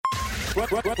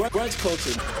Brunch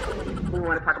Culture. We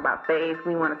want to talk about faith.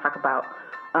 We want to talk about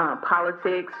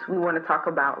politics. We want to talk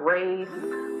about race.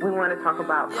 We want to talk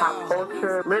about pop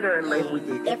culture. Literally,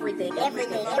 everything is up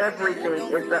for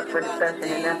discussion,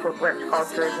 and that's what brunch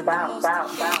culture is about. It's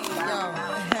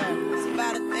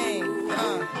about a thing.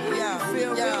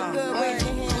 Feel real good. Raise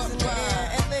your hands in the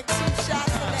air and lick 2 shots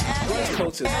in the air. Brunch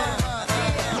Culture.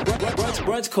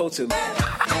 Brunch Culture.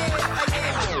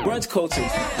 Brunch Culture.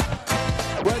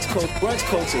 Brunch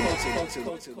Culture.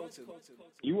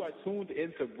 You are tuned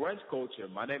into Brunch Culture.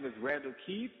 My name is Randall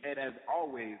Keith, and as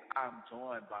always, I'm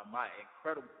joined by my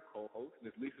incredible co-host,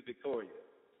 Ms. Lisa Victoria.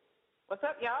 What's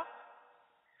up, y'all?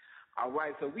 All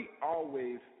right, so we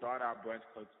always start our Brunch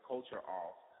Culture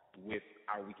off with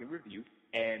our weekend review,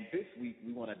 and this week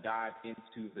we want to dive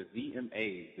into the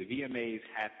VMAs. The VMAs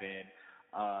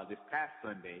happened this past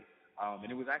Sunday.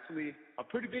 And it was actually a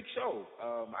pretty big show.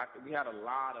 We had a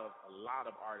lot of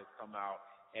artists come out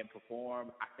and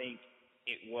perform. I think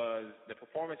the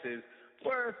performances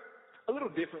were a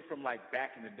little different from like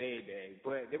back in the day,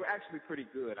 but they were actually pretty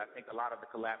good. I think a lot of the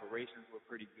collaborations were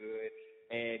pretty good.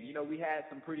 And, you know, we had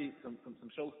some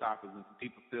showstoppers and some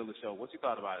people steal the show. What you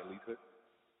thought about it, Lisa?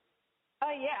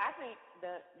 Yeah, I think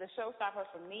the showstopper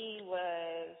for me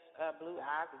was Blue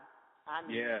Ivy.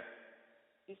 Yeah.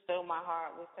 She stole my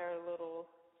heart with her little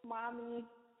mommy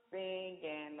thing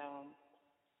and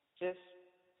just,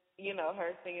 you know,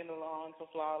 her singing along to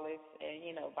Flawless and,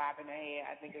 you know, bobbing her head.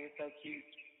 I think it was so cute.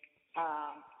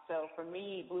 So for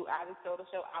me, Blue Ivy stole the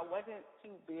show. I wasn't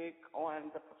too big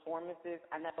on the performances.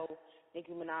 I know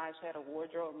Nicki Minaj had a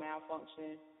wardrobe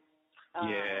malfunction.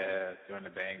 During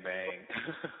the Bang Bang.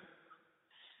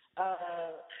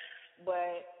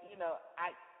 But, you know,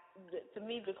 to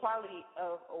me, the quality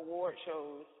of award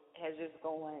shows has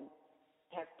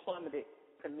plummeted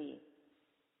to me.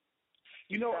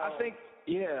 You know, I think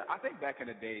back in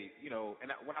the day, you know, and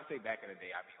when I say back in the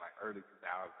day, I mean like early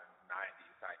 2000s,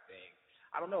 90s type thing.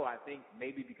 I don't know. I think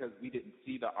maybe because we didn't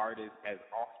see the artists as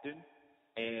often,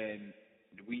 and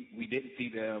we didn't see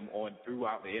them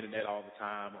throughout the internet all the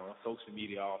time or on social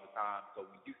media all the time. So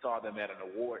when you saw them at an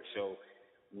award show,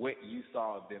 what you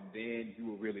saw of them then, you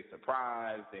were really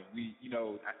surprised, and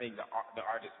I think the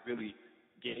artists really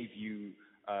gave you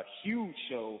a huge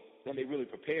show, and they really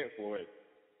prepared for it.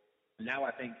 Now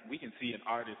I think we can see an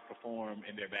artist perform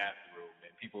in their bathroom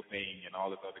and people sing and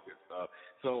all this other good stuff.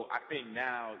 So I think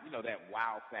now, you know, that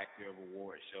wow factor of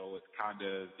award show is kind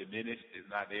of diminished.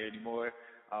 It's not there anymore.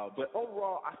 But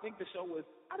overall, I think the show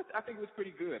I think it was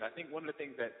pretty good. I think one of the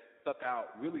things that stuck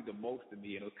out really the most to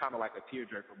me, and it was kind of like a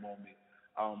tearjerker moment,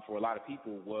 for a lot of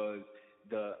people, was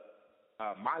the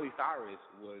Miley Cyrus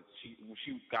when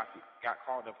she got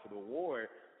called up for the award.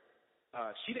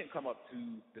 She didn't come up to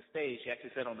the stage. She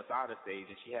actually sat on the side of the stage,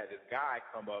 and she had this guy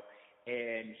come up,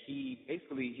 and he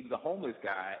was a homeless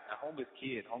guy, a homeless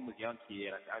young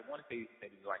kid. I want to say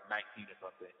that he was like 19 or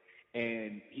something,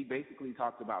 and he basically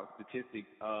talked about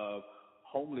statistics of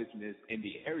homelessness in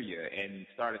the area and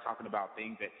started talking about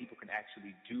things that people can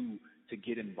actually do to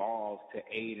get involved, to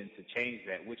aid, and to change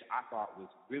that, which I thought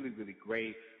was really, really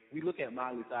great. We look at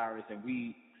Miley Cyrus and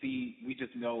we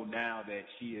just know now that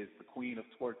she is the queen of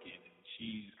twerking. And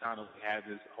she kind of has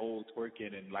this whole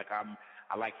twerking, and like I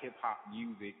like hip hop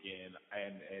music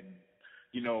and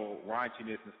you know,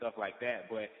 raunchiness and stuff like that.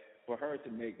 But for her to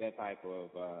make that type of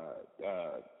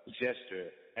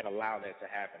gesture and allow that to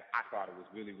happen, I thought it was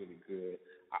really, really good.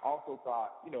 I also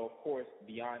thought, you know, of course,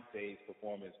 Beyonce's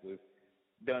performance was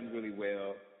done really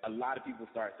well. A lot of people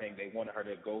start saying they wanted her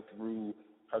to go through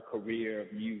her career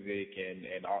of music and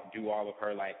do all of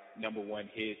her like #1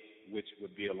 hits, which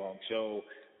would be a long show.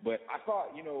 But I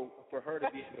thought, you know, for her to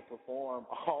be able to perform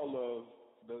all of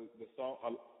the song,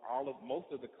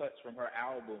 most of the cuts from her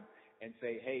album, and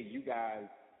say, hey, you guys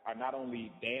are not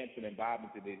only dancing and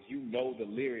vibing to this, you know the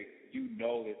lyrics, you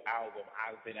know this album.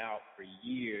 I've been out for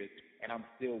years, and I'm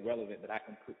still relevant, that I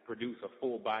can produce a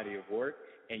full body of work,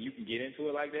 and you can get into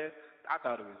it like that. I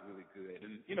thought it was really good.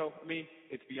 And, you know, I mean,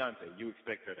 it's Beyonce. You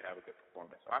expect her to have a good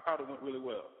performance. So I thought it went really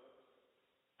well.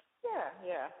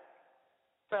 Yeah.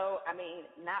 So, I mean,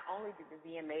 not only did the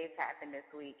VMAs happen this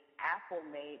week, Apple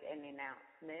made an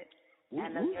announcement.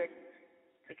 Mm-hmm. And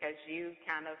because you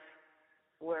kind of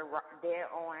were dead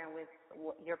on with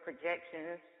your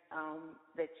projections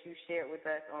that you shared with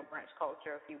us on Brunch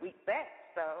Culture a few weeks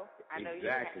back. So I know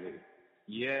exactly.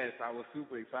 Yes, I was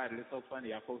super excited. It's so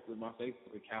funny. I posted my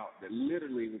Facebook account that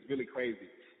literally was really crazy.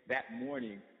 That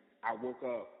morning, I woke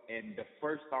up, and the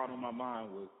first thought on my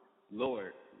mind was,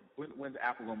 Lord, when's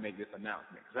Apple going to make this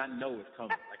announcement? Because I know it's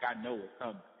coming. Like, I know it's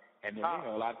coming. And then, you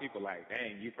know, a lot of people are like,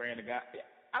 dang, you praying to God?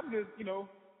 I'm just, you know,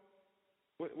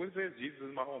 What it says, Jesus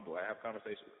is my homeboy. I have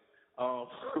conversations with. But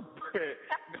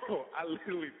no, I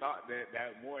literally thought that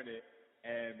morning,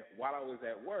 and while I was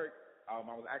at work, I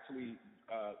was actually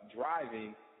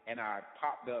driving, and I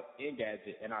popped up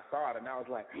Engadget, and I saw it, and I was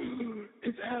like,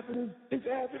 it's happening, this is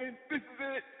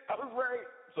it, I was right.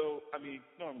 So, I mean,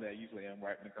 normally I usually am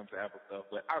right when it comes to Apple stuff,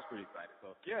 but I was pretty excited.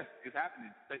 So, yes, it's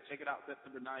happening. Check it out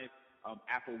September 9th.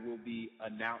 Apple will be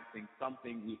announcing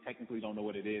something. We technically don't know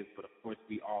what it is, but of course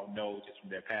we all know just from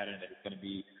their pattern that it's going to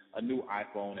be a new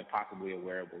iPhone and possibly a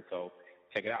wearable. So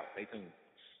check it out. Stay tuned.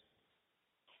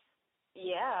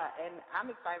 Yeah, and I'm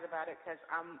excited about it because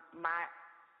my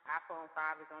iPhone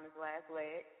 5 is on its last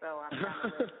leg, so I'm kind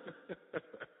of ready.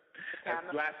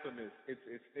 That's blasphemous.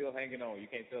 It's still hanging on. You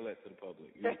can't tell that to the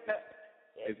public.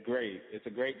 It's great. It's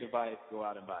a great device. Go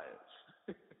out and buy it.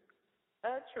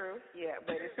 True. Yeah,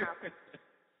 but it's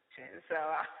competition. So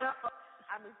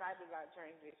I'm excited about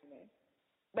transitioning.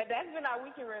 But that's been our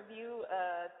weekend review.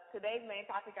 Today's main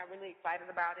topic, I'm really excited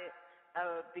about it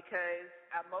because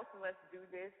most of us do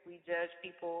this. We judge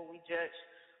people. We judge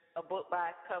a book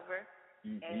by its cover.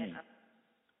 Mm-hmm. And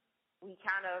we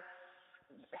kind of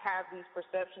have these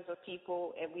perceptions of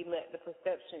people, and we let the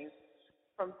perceptions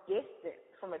from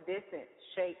a distance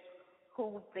shape who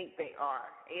we think they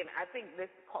are. And I think this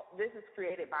is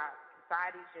created by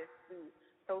society just through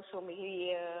social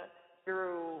media,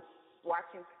 through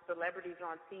watching celebrities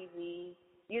on TV.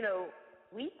 You know,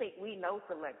 we think we know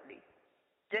celebrities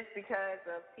just because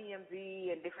of TMZ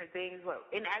and different things. But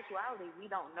in actuality,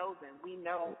 we don't know them. We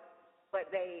know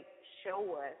what they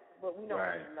show us, but we don't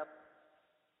really know.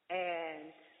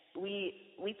 And we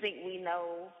think we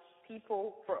know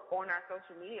people on our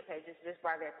social media pages just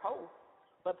by their posts.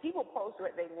 But people post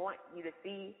what they want you to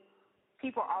see.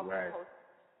 People also post.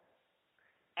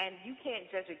 And you can't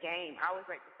judge a game. I always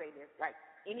like to say this, like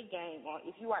any game, or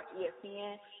if you watch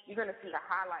ESPN, you're going to see the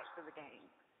highlights of the game.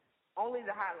 Only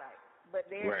the highlights. But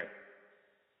there's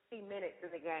 60 minutes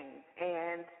of the game.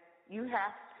 And you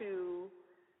have to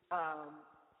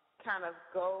kind of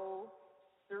go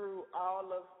through all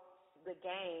of the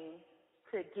game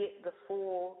to get the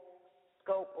full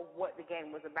scope of what the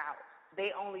game was about. They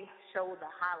only show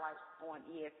the highlights on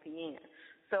ESPN.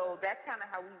 So that's kind of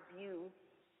how we view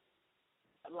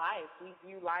life. We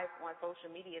view life on social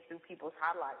media through people's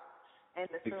highlights and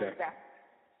assume that's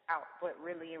out. But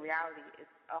really, in reality,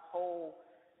 it's a whole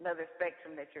another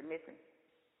spectrum that you're missing.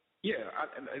 Yeah,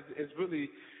 and it's really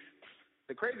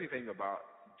the crazy thing about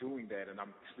doing that, and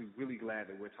I'm actually really glad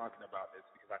that we're talking about this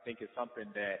because I think it's something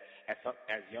that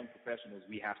as young professionals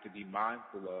we have to be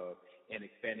mindful of in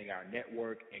expanding our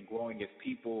network and growing as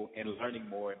people and learning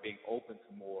more and being open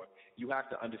to more. You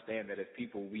have to understand that as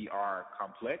people we are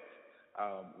complex.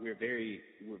 We're very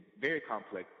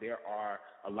complex. There are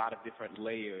a lot of different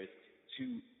layers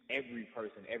to every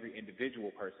person, every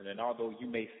individual person, and although you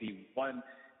may see one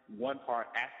part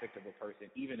aspect of a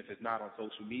person, even if it's not on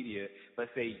social media,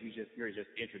 let's say you're just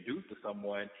introduced to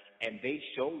someone and they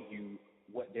show you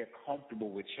what they're comfortable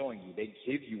with showing you. They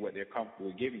give you what they're comfortable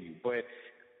with giving you. But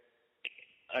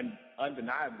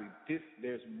undeniably,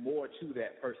 there's more to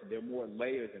that person. There are more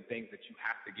layers and things that you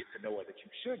have to get to know or that you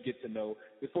should get to know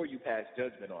before you pass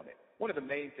judgment on it. One of the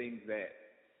main things that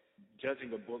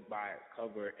judging a book by its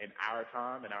cover in our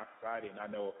time, in our society, and I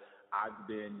know I've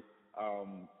been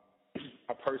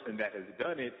a person that has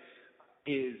done it,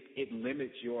 is it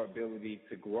limits your ability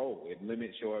to grow. It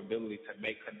limits your ability to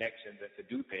make connections and to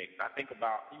do things. I think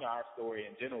about, our story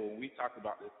in general. We talked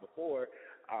about this before,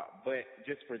 but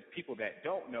just for people that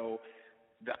don't know,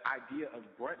 the idea of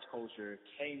brunch culture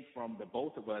came from the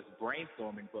both of us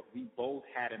brainstorming, but we both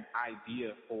had an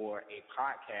idea for a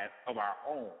podcast of our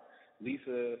own.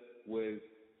 Lisa was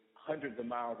hundreds of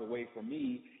miles away from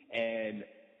me, and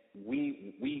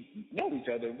we know each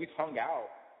other. We've hung out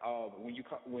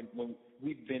when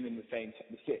we've been in the same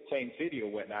city or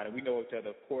whatnot, and we know each other,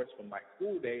 of course, from like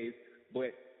school days.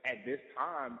 But at this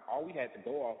time, all we had to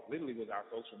go off literally was our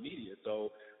social media.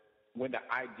 So when the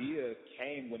idea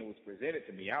came, when it was presented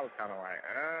to me, I was kind of like,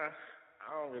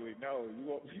 I don't really know. You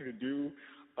want me to do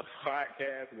a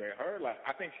podcast with her? Like,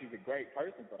 I think she's a great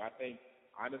person, but I think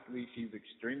honestly she's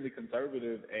extremely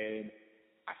conservative, and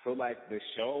I feel like the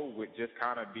show would just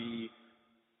kind of be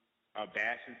a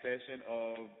bashing session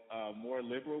of more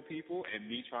liberal people and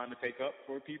me trying to take up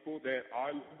for people that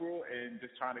are liberal and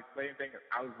just trying to explain things.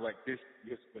 I was like, this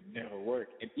would never work.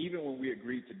 And even when we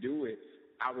agreed to do it,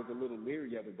 I was a little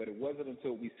leery of it, but it wasn't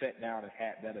until we sat down and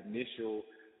had that initial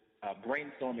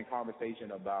brainstorming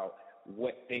conversation about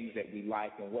what things that we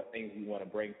like and what things we want to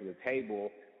bring to the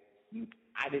table,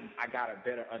 I got a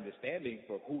better understanding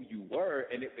for who you were,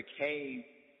 and it became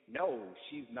no,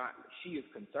 she's not. She is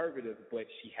conservative, but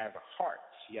she has a heart.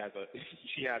 She has a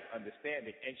she has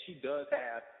understanding, and she does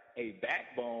have a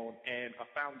backbone and a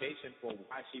foundation for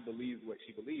why she believes what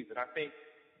she believes. And I think,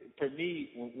 for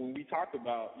me, when we talked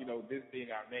about this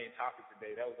being our main topic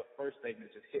today, that was the first thing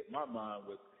that just hit my mind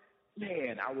was,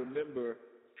 man, I remember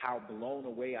how blown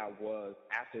away I was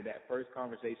after that first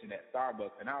conversation at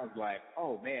Starbucks, and I was like,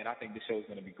 oh man, I think this show is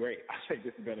going to be great. I think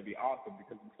this is going to be awesome,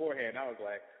 because beforehand I was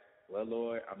like, well,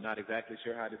 Lord, I'm not exactly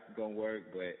sure how this is going to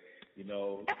work, but, you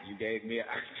gave me an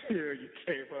idea, you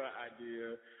gave her an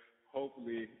idea.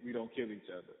 Hopefully we don't kill each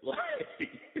other.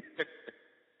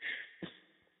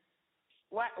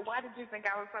 Why did you think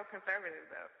I was so conservative,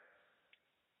 though?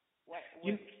 What?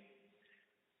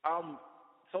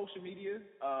 Social media,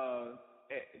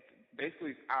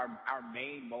 basically my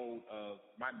main mode of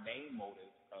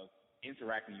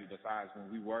interacting with you, besides when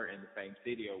we were in the same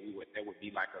city or there would be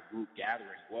like a group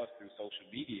gathering, was through social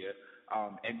media.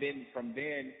 And then from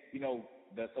then,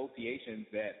 the associations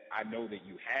that I know that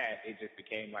you had, it just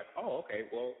became like, oh,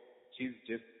 okay, well, she's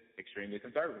just extremely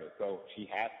conservative, so she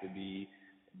has to be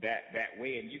that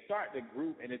way. And you start the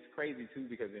group, and it's crazy too,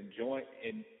 because in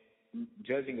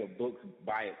judging a book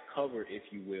by its cover, if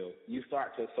you will, you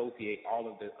start to associate all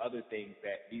of the other things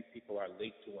that these people are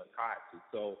linked to and tied to.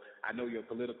 So I know your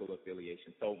political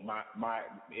affiliation. So my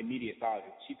immediate thought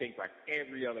is she thinks like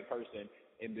every other person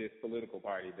in this political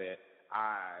party that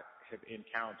I have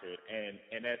encountered. And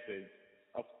in essence,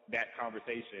 that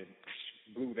conversation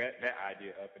blew that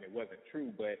idea up, and it wasn't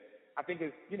true. But I think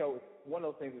it's, one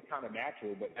of those things that's kind of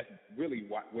natural, but that's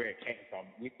really where it came from.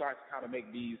 We start to kind of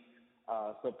make these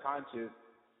subconscious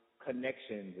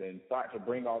connections and start to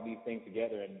bring all these things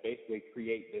together and basically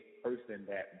create this person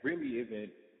that really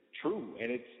isn't true.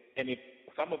 And if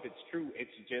some of it's true,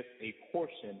 it's just a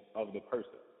portion of the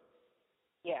person.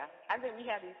 Yeah, I think we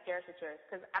have these caricatures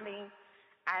because, I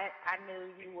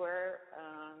knew you were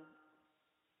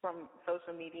from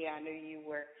social media. I knew you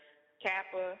were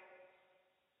Kappa,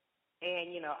 and,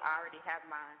 I already have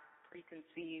my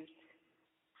preconceived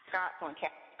thoughts on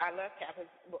Kappa. I love Kappa.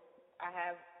 I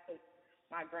have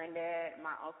my granddad,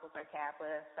 my uncles are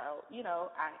Kappa, so,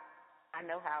 I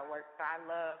know how it works. So I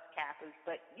love Kappas,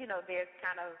 but, there's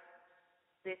kind of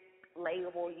this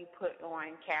label you put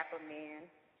on Kappa men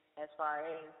as far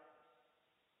as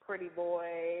pretty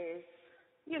boys,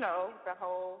 the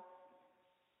whole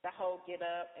get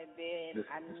up, and then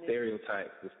the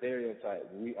stereotypes.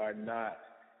 We are not,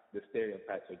 the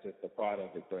stereotypes are just a part of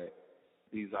it, but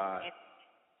these are.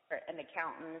 An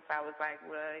accountant, so I was like,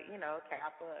 well,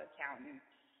 Kappa, accountant,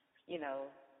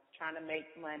 trying to make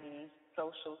money,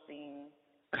 social scene.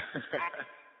 I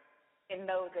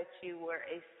didn't know that you were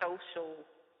a socially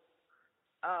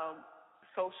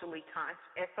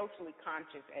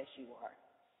conscious as you are.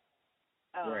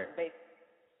 Right. Based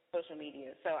on social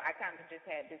media. So I kind of just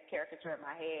had this caricature in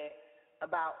my head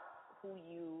about who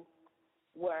you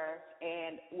were,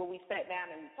 and when we sat down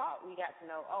and we talked, we got to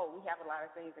know, we have a lot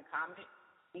of things in common.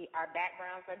 Our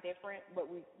backgrounds are different, but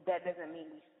that doesn't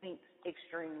mean we think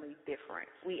extremely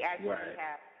different. We actually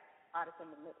have a lot of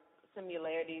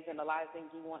similarities and a lot of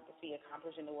things we want to see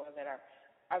accomplished in the world that are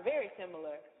very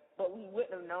similar, but we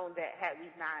wouldn't have known that had we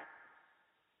not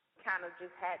kind of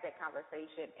just had that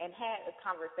conversation and had a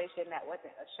conversation that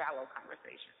wasn't a shallow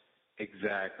conversation.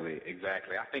 Exactly.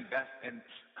 I think and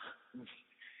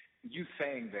you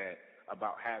saying that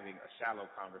about having a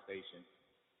shallow conversation,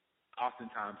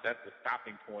 oftentimes that's the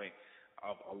stopping point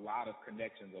of a lot of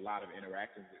connections, a lot of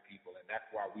interactions with people, and that's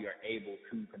why we are able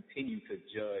to continue to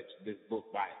judge this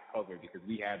book by its cover, because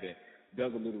we haven't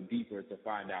dug a little deeper to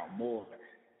find out more.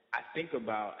 I think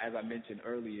about, as I mentioned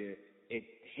earlier, it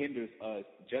hinders us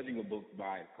judging a book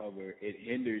by its cover. It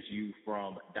hinders you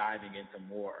from diving into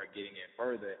more or getting in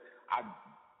further. I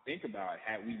think about,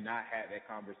 had we not had that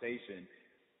conversation,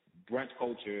 Brunch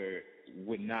Culture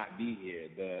would not be here.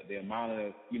 The amount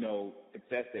of,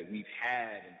 success that we've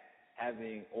had, and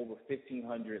having over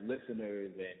 1,500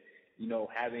 listeners, and,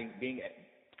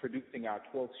 producing our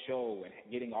 12th show and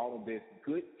getting all of this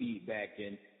good feedback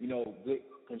and, good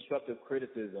constructive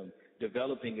criticism,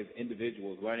 developing as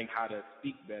individuals, learning how to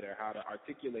speak better, how to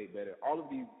articulate better, all of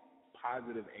these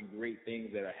positive and great things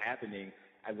that are happening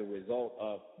as a result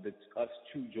of us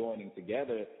two joining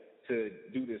together to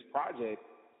do this project.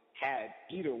 Had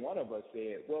either one of us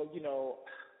said, well,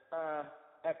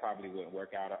 that probably wouldn't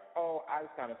work out, or, I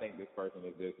just kind of think this person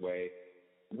is this way,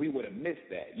 we would have missed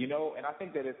that, and I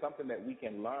think that it's something that we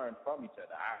can learn from each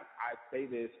other. I say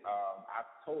this,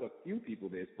 I've told a few people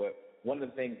this, but one of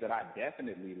the things that I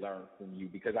definitely learned from you,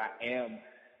 because I am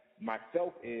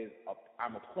myself is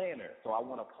I'm a planner, so I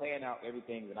want to plan out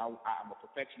everything, and I'm a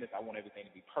perfectionist. I want everything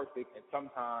to be perfect, and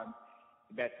sometimes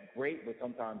that's great, but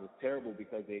sometimes it's terrible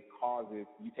because it causes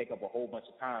you take up a whole bunch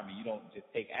of time and you don't just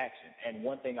take action. And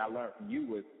one thing I learned from you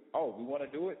was, oh, we want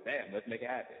to do it? Bam, let's make it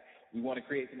happen. We want to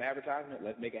create some advertisement?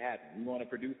 Let's make it happen. We want to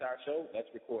produce our show? Let's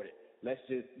record it. Let's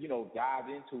just, dive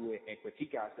into it and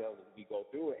critique ourselves as we go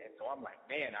through it. And so I'm like,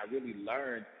 man, I really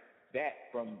learned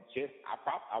that from just,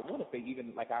 I want to say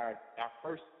even like our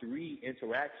first 3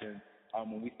 interactions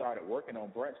when we started working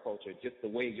on Brunch Culture, just the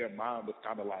way your mind was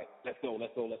kind of like, let's go.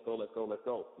 Let's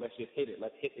just hit it.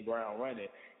 Let's hit the ground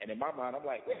running. And in my mind, I'm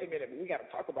like, wait a minute, we got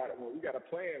to talk about it more. We got to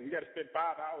plan. We got to spend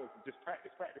 5 hours and just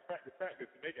practice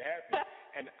to make it happen.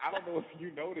 And I don't know if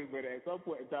you noticed, but at some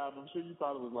point in time, I'm sure you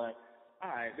probably was like,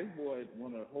 all right, this boy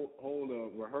want to hold a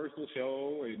rehearsal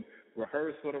show and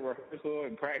rehearse for the rehearsal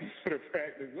and practice for the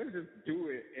practice. Let's just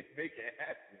do it and make it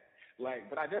happen.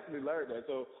 But I definitely learned that.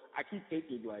 So I keep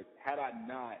thinking, had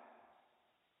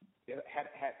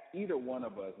either one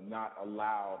of us not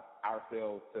allowed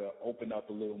ourselves to open up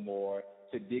a little more,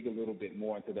 to dig a little bit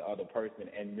more into the other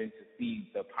person, and then to see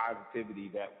the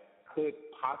positivity that could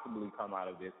possibly come out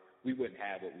of this, we wouldn't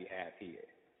have what we have here.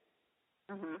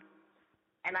 Mhm.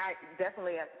 And I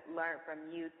definitely have learned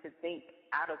from you to think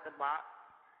out of the box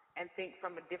and think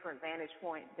from a different vantage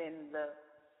point than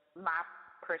my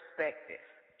perspective.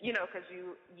 Because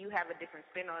you have a different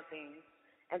spin on things,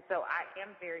 and so I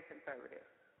am very conservative.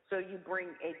 So you bring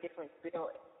a different spin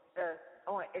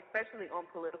on, especially on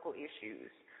political issues.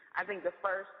 I think the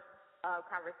first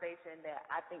conversation that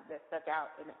I think that stuck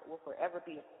out and will forever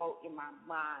be a quote in my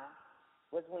mind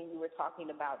was when you were talking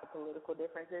about the political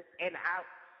differences. And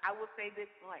I will say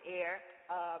this on air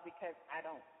because I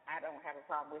don't have a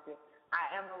problem with it.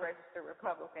 I am a registered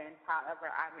Republican.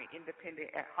 However, I'm an independent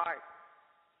at heart.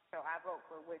 So I vote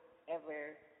for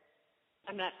whichever.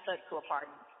 I'm not stuck to a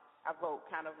party. I vote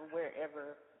kind of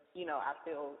wherever, I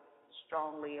feel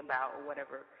strongly about, or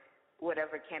whatever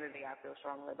candidate I feel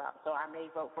strongly about. So I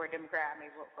may vote for a Democrat, I may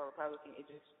vote for a Republican. It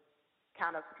just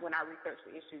kind of, when I research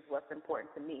the issues, what's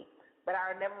important to me. But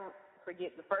I'll never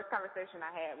forget the first conversation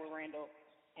I had with Randall,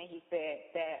 and he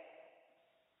said that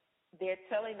they're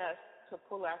telling us to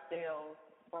pull ourselves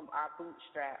from our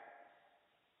bootstraps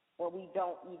when we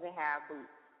don't even have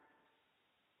boots.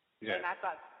 Yeah. And I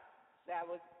thought that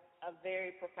was a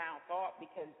very profound thought,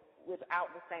 because without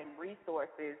the same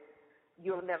resources,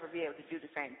 you'll never be able to do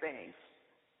the same thing.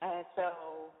 And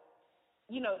so,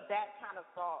 that kind of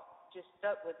thought just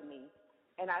stuck with me.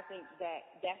 And I think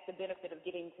that that's the benefit of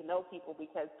getting to know people,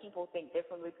 because people think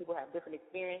differently, people have different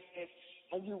experiences,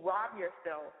 and you rob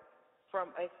yourself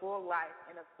from a full life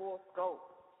and a full scope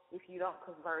if you don't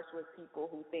converse with people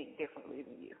who think differently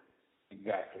than you.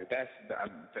 Exactly.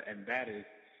 And that is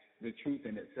the truth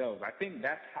in itself. I think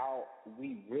that's how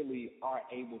we really are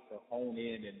able to hone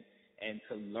in and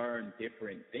to learn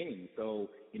different things. So,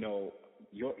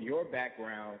 your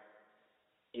background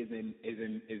is in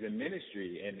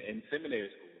ministry and in seminary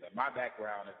school. And my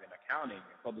background is in accounting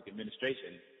and public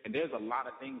administration. And there's a lot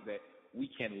of things that we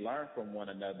can learn from one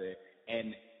another.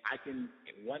 And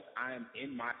once I'm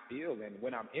in my field, and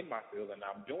when I'm in my field and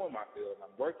I'm doing my field and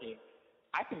I'm working,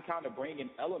 I can kind of bring in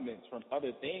elements from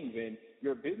other things. And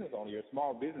you're a business owner, you're a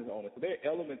small business owner. So there are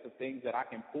elements of things that I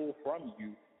can pull from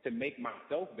you to make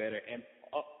myself better and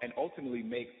ultimately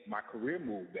make my career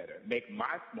move better, make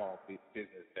my small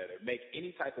business better, make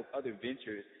any type of other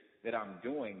ventures that I'm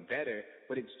doing better.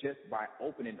 But it's just by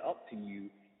opening up to you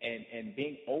and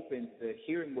being open to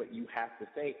hearing what you have to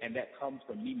say. And that comes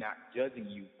from me not judging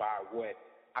you by what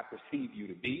I perceive you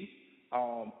to be.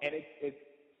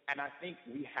 And I think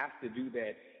we have to do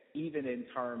that even in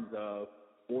terms of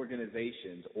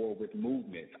organizations or with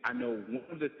movements. I know one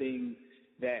of the things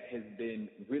that has been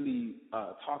really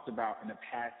talked about in the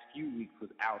past few weeks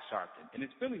was Al Sharpton. And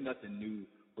it's really nothing new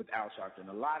with Al Sharpton.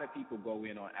 A lot of people go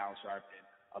in on Al Sharpton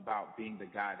about being the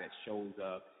guy that shows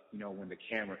up, when the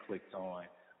camera clicks on.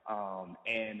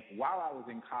 And while I was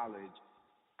in college,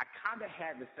 I kind of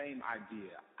had the same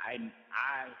idea. I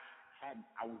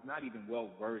was not even well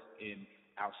versed in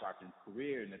Al Sharpton's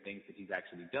career and the things that he's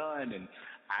actually done, and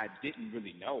I didn't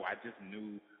really know. I just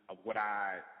knew of what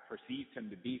I perceived him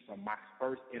to be from my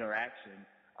first interaction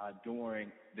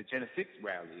during the Gen 6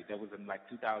 rally that was in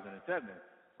 2007.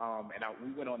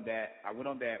 We went on that. I went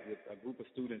on that with a group of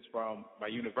students from my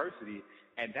university,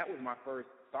 and that was my first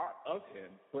thought of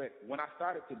him. But when I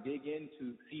started to dig in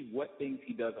to see what things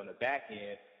he does on the back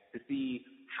end, to see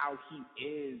how he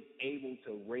is able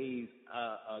to raise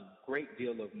a great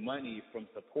deal of money from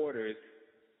supporters,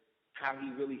 how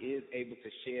he really is able to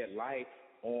shed light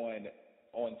on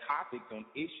on topics, on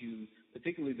issues,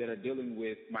 particularly that are dealing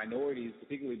with minorities,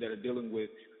 particularly that are dealing with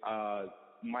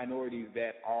minorities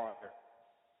that are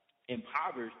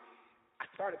impoverished, I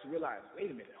started to realize,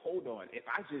 wait a minute, hold on. If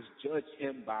I just judge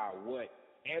him by what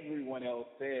everyone else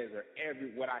says or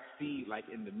what I see like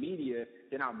in the media,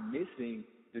 then I'm missing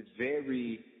this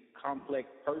very complex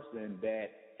person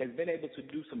that has been able to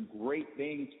do some great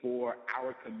things for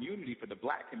our community, for the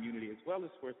Black community, as well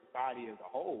as for society as a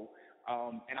whole.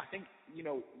 And I think,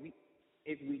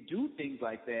 if we do things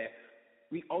like that,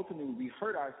 we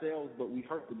hurt ourselves, but we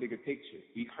hurt the bigger picture.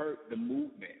 We hurt the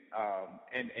movement.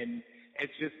 And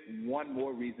it's just one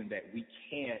more reason that we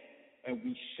can't and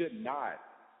we should not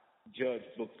judge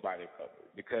books by their cover,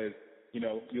 because,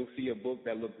 you'll see a book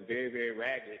that looks very, very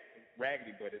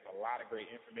raggedy, but it's a lot of great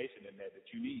information in there that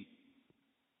you need.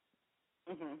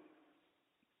 Mhm.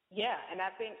 Yeah, and I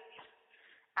think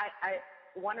I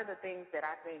one of the things that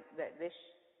I think that this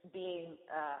being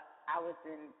I was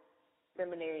in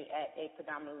seminary at a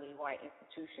predominantly white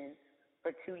institution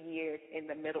for 2 years in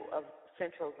the middle of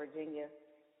Central Virginia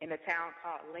in a town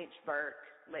called Lynchburg.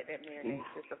 Let that marinate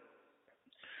just a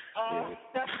Yeah.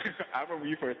 I remember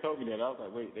you first told me that. I was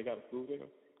like, wait, they got a school there?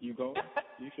 You going?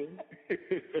 You sure?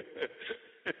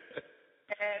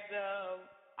 And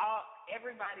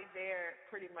everybody there,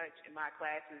 pretty much in my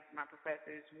classes, my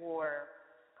professors were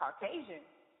Caucasian,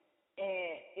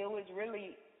 and it was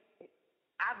really.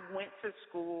 I went to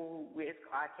school with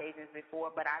Caucasians before,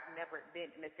 but I've never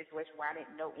been in a situation where I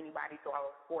didn't know anybody, so I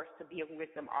was forced to be with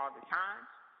them all the time.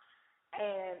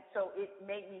 And so it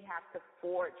made me have to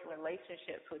forge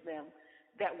relationships with them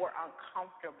that were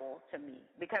uncomfortable to me,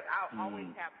 because I'll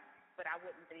always have, but I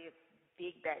wouldn't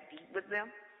dig that deep with them.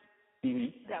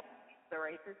 Mm-hmm. That was the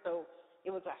races. So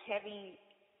it was a heavy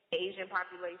Asian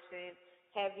population,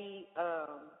 heavy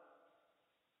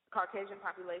Caucasian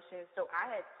population. So I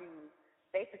had to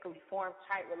basically form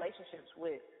tight relationships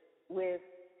with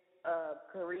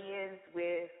Koreans,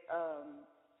 with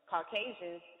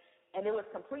Caucasians, and it was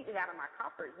completely out of my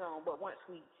comfort zone. But once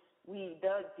we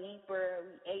dug deeper,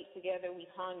 we ate together, we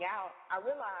hung out, I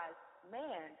realized,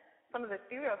 man, some of the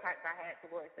stereotypes I had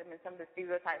towards them and some of the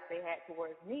stereotypes they had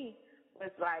towards me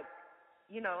was like,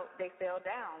 they fell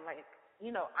down. Like,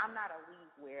 I'm not a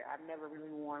weave wearer. I've never really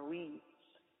worn weave.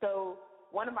 So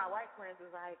one of my white friends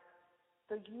was like,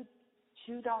 so you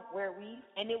don't wear weave?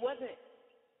 And it wasn't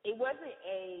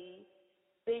a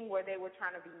thing where they were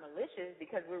trying to be malicious,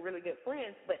 because we're really good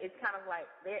friends, but it's kind of like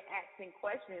they're asking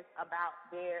questions about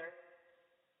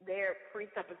their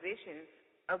presuppositions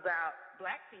about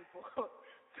Black people.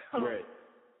 So, right.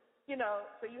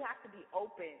 So you have to be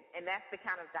open, and that's the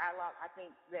kind of dialogue I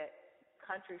think that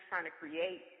country's trying to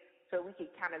create, so we can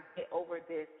kind of get over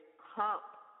this hump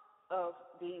of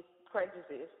these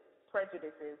prejudices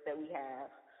that we have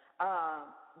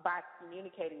by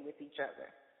communicating with each other.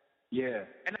 Yeah,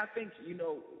 and I think,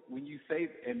 when you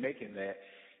say and making that,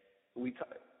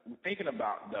 thinking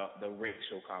about the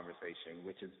racial conversation,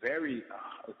 which is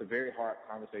it's a very hard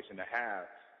conversation to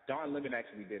have. Don Lemon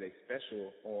actually did a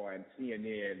special on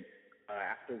CNN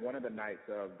after one of the nights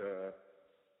of the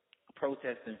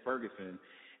protest in Ferguson,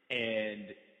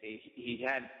 and he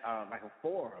had like a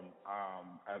forum.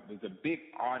 It was a big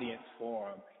audience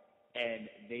forum, and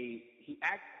he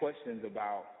asked questions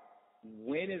about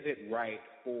when is it right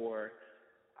for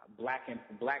black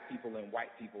people and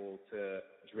white people to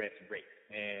address race,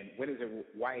 and when is it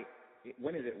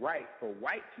right for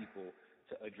white people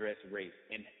to address race,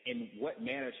 and in what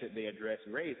manner should they address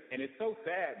race? And it's so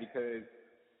sad because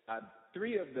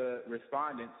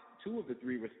two of the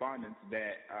three respondents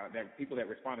that people that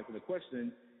responded to the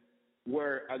question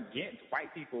were against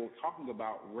white people talking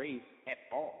about race at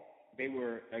all. They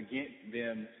were against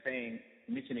them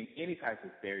mentioning any type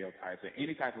of stereotypes or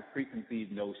any type of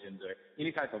preconceived notions or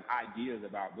any type of ideas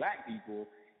about Black people.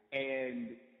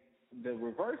 And the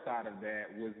reverse side of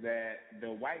that was that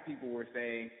the white people were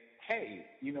saying, hey,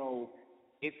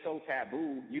 it's so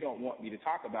taboo, you don't want me to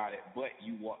talk about it, but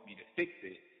you want me to fix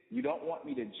it. You don't want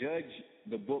me to judge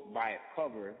the book by its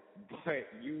cover, but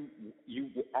you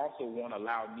also won't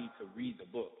allow me to read the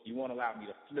book. You won't allow me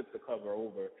to flip the cover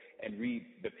over and read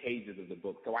the pages of the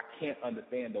book. So I can't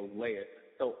understand those layers.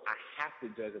 So I have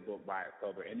to judge a book by its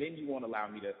cover. And then you won't allow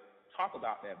me to talk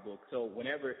about that book. So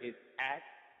whenever it's asked,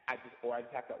 I just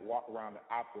have to walk around and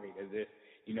operate as if,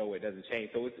 it doesn't change.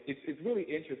 So it's really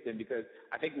interesting, because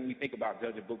I think when we think about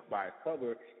judging books by its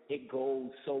cover, it goes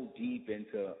so deep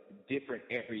into different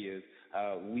areas.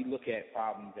 We look at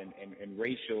problems and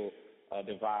racial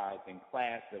divides and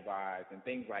class divides and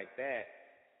things like that.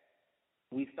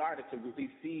 We started to really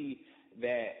see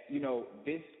that,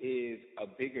 this is a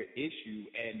bigger issue,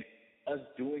 and us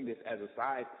doing this as a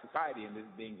society and this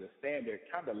being the standard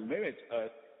kind of limits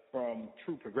us from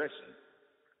true progression.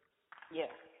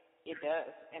 Yeah, it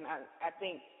does. And I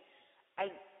think I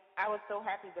was so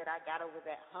happy that I got over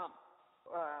that hump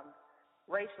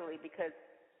racially, because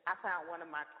I found one of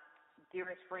my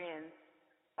dearest friends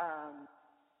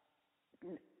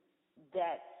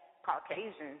that's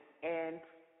Caucasian, and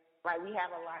like we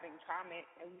have a lot in common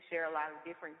and we share a lot of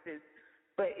differences,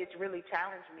 but it's really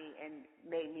challenged me and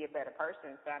made me a better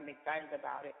person. So I'm excited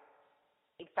about it.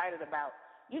 Excited about,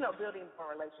 building more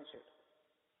relationships.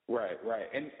 Right.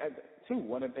 And too,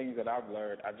 one of the things that I've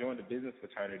learned, I joined a business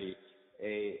fraternity.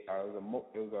 It was a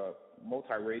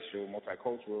multiracial,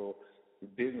 multicultural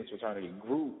business fraternity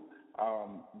group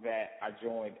that I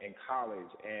joined in college,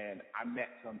 and I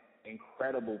met some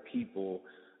incredible people,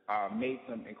 made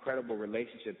some incredible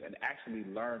relationships, and actually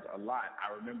learned a lot.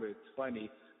 I remember, it's funny,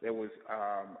 there was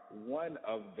one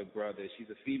of the brothers, she's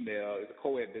a female, it's a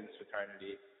co-ed business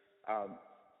fraternity.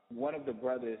 One of the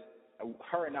brothers,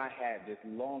 her and I had this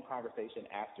long conversation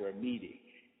after a meeting,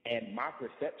 and my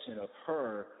perception of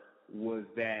her was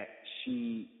that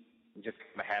she just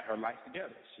had her life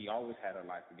together. She always had her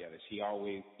life together. She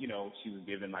always, she was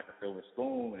given like a silver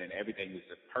spoon and everything was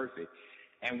just perfect.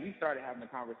 And we started having a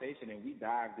conversation, and we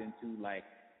dived into like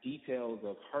details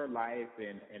of her life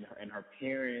and her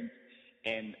parents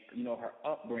and, her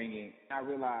upbringing. I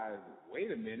realized, wait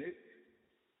a minute,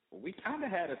 we kind of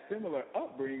had a similar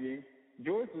upbringing.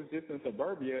 Yours was just in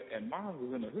suburbia and mine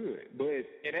was in the hood. But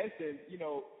in essence,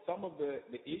 some of the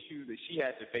issues that she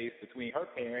had to face between her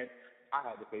parents, I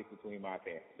had to face between my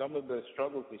parents. Some of the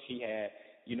struggles that she had,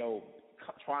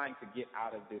 trying to get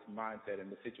out of this mindset and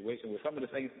the situation with some of the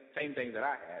same things that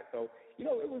I had. So,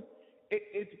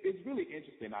 it's really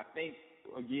interesting. I think,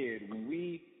 again, when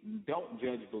we don't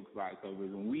judge books by its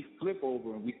covers, when we flip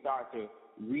over and we start to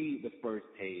read the first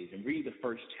page and read the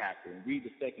first chapter and read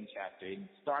the second chapter and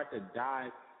start to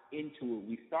dive into it,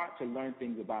 we start to learn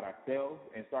things about ourselves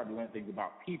and start to learn things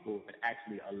about people that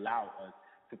actually allow us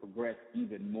to progress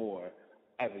even more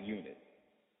as a unit.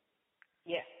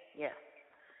 Yeah.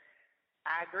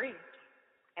 I agree.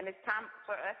 And it's time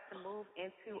for us to move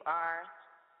into our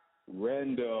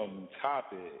random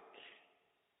topic.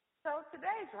 So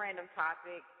today's random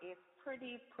topic is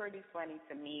pretty funny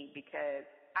to me because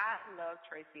I love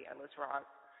Tracy Ellis Ross.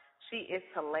 She is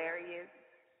hilarious.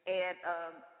 And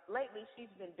lately she's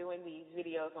been doing these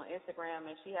videos on Instagram,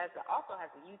 and she also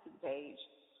has a YouTube page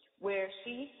where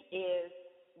she is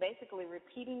basically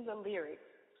repeating the lyrics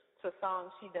to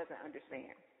songs she doesn't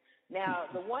understand.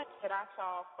 Now, the one that I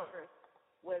saw first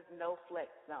was No Flex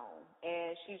Zone,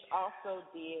 and she's also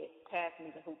did Pass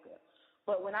Me the Hookah.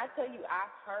 But when I tell you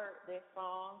I've heard this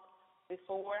song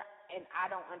before and I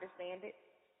don't understand it,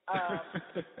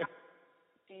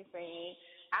 she's saying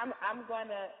I'm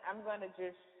gonna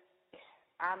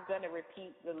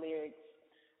repeat the lyrics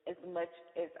as much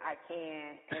as I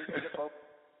can until the folks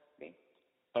see.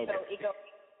 Okay. So it goes,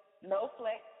 no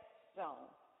flex zone,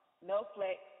 no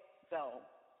flex zone.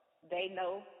 They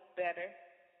know better.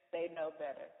 They know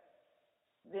better.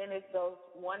 Then it goes,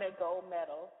 want a gold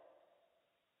medal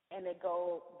and a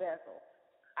gold bezel.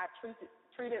 I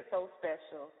treat it so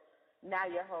special. Now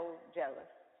your whole jealous.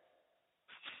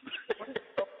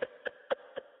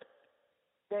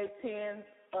 They tens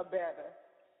are better.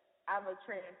 I'm a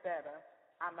trendsetter.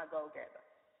 I'm a go-getter.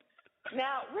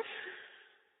 Now,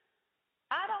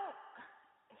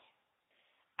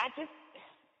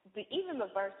 even the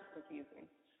verse is confusing.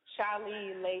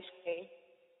 Charlie, Leche,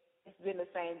 it's been the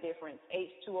same difference.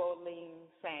 H2O lean,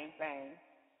 same thing.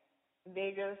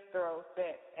 Niggas throw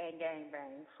sex and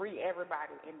gangbang. Free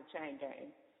everybody in the chain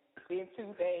gang. Been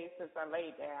 2 days since I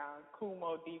laid down.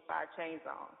 Kumo D5 chains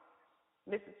on.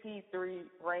 Mr. T3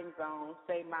 rings on.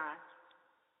 Say my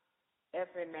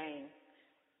effing name.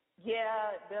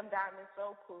 Yeah, them diamonds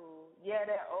so cool. Yeah,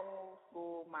 that old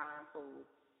school mind fool.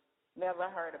 Never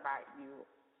heard about you.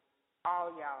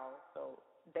 All y'all, so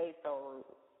they so rude.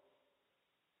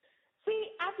 See,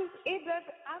 I'm just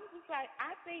like,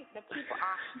 I think the people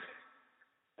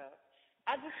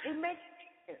it makes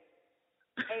sense.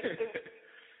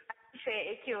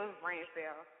 It kills brain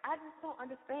cells. I just don't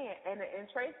understand. And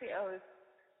Tracy Ellis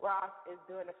Ross is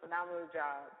doing a phenomenal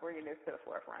job bringing this to the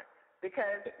forefront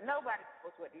because nobody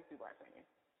knows what these people are saying.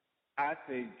 I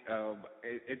think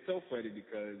it's so funny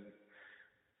because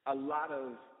a lot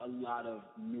of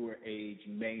newer age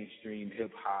mainstream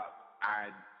hip hop,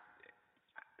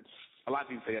 a lot of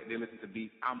people say that they listen to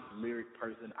beats. I'm a lyric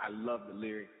person. I love the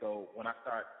lyrics. So when I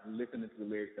start listening to the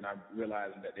lyrics and I'm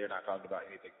realizing that they're not talking about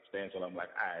anything substantial, I'm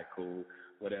like, all right, cool,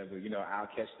 whatever. You know, I'll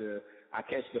catch the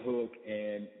hook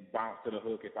and bounce to the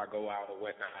hook if I go out or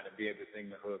whatnot and be able to sing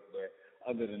the hook. But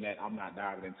other than that, I'm not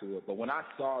diving into it. But when I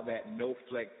saw that No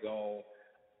Flex Zone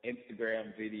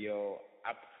Instagram video,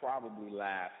 I probably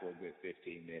laughed for a good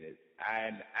 15 minutes.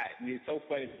 And it's so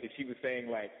funny because she was saying,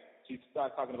 like, she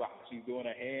starts talking about how she's doing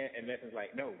her hand, and Lesson's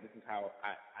like, no, this is how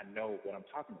I know what I'm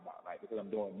talking about, like, because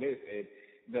I'm doing this. And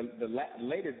the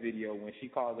latest video when she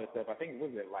calls herself, I think,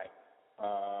 was it like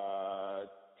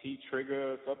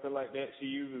T-Trigger or something like that, she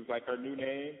uses, like, her new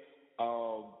name.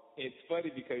 It's funny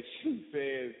because she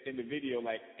says in the video,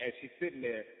 like, as she's sitting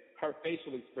there, her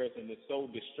facial expression is so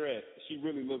distressed. She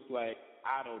really looks like,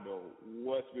 I don't know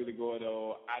what's really going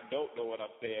on. I don't know what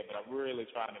I'm saying, but I'm really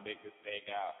trying to make this thing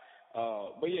out.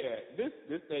 But yeah, this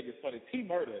thing is funny.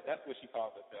 T-Murder, that's what she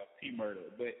calls herself,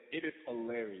 T-Murder. But it is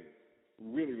hilarious.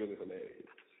 Really, really hilarious.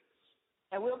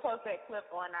 And we'll post that clip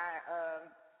on our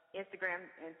Instagram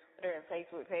and Twitter and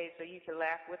Facebook page so you can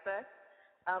laugh with us.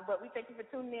 But we thank you for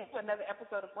tuning in to another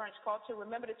episode of Brunch Culture.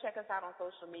 Remember to check us out on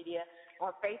social media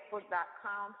on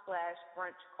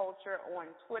Facebook.com/Brunch Culture,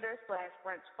 on Twitter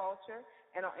 /Brunch Culture,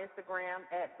 and on Instagram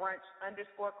at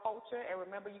Brunch_Culture. And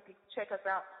remember, you can check us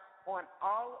out on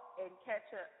all and catch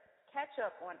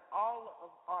up on all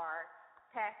of our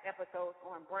past episodes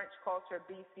on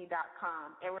BrunchCultureBC.com.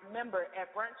 And remember, at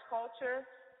Brunch Culture,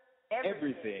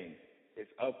 everything is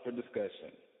up for discussion.